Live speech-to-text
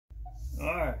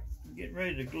getting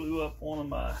ready to glue up one of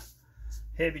my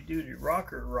heavy-duty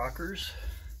rockers.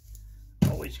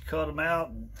 Always cut them out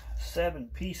in 7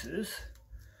 pieces,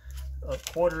 a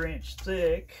 1/4 inch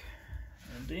thick,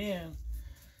 and then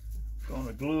I'm going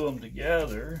to glue them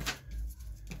together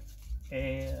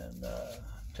and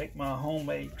take my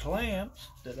homemade clamps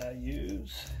that I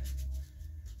use,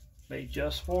 made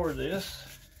just for this,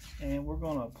 and we're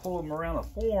going to pull them around a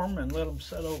form and let them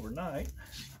set overnight.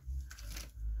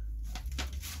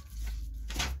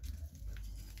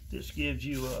 This gives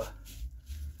you a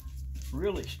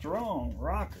really strong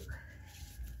rocker,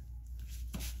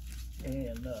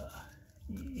 and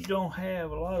you don't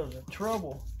have a lot of the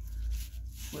trouble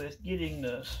with getting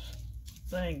this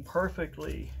thing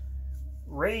perfectly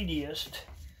radiused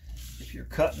if you're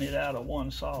cutting it out of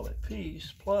one solid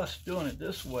piece. Plus, doing it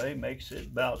this way makes it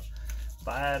about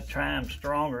 5 times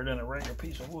stronger than a regular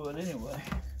piece of wood anyway.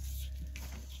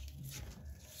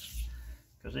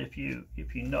 Because if you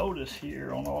notice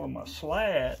here on all of my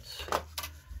slats,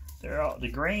 the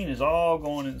grain is all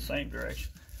going in the same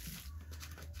direction.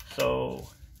 So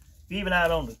even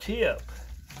out on the tip,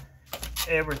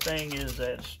 everything is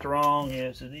as strong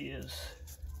as it is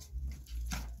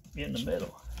in the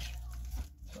middle.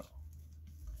 So,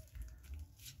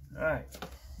 all right.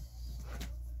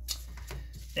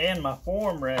 And my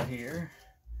form right here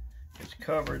is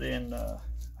covered in,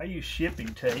 I use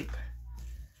shipping tape.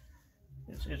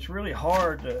 It's really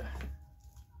hard to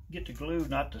get the glue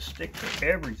not to stick to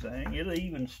everything. It'll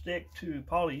even stick to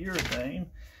polyurethane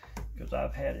because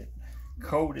I've had it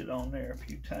coated on there a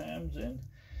few times and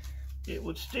it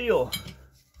would still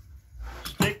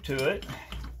stick to it.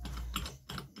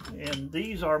 And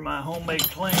these are my homemade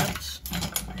clamps.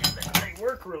 They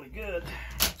work really good.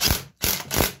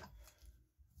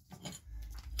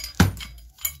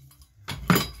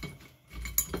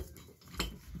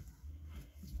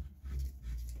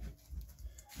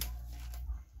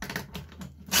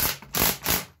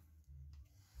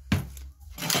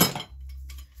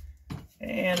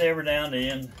 And every now and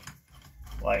then,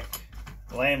 like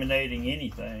laminating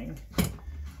anything,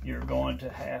 you're going to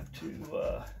have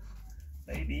to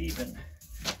maybe even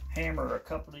hammer a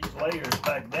couple of these layers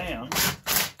back down,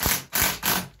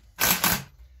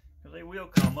 because they will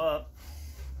come up.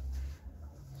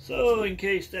 So in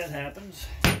case that happens,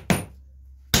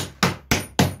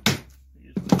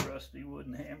 use the rusty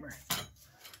wooden hammer.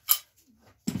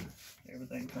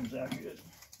 Everything comes out good.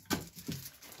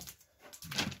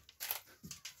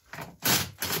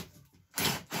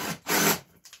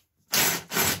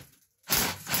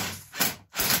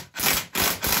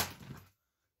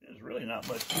 Really not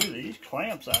much to these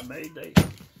clamps I made.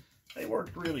 They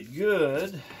worked really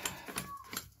good.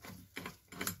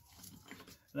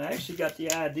 And I actually got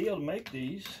the idea to make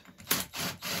these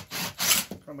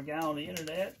from a guy on the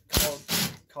internet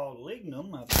called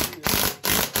Lignum, I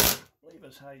believe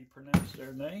that's how you pronounce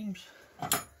their names.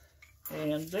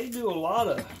 And they do a lot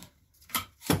of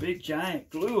big giant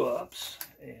glue ups,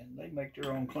 and they make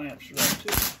their own clamps for that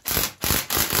too.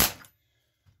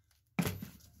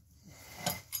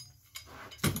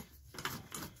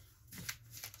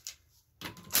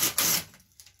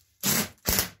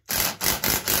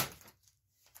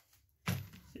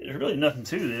 There's really nothing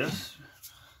to this.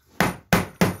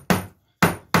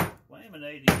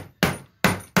 Laminating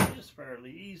is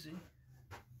fairly easy.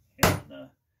 And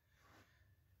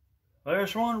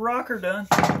there's one rocker done.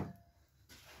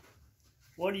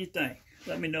 What do you think?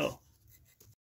 Let me know.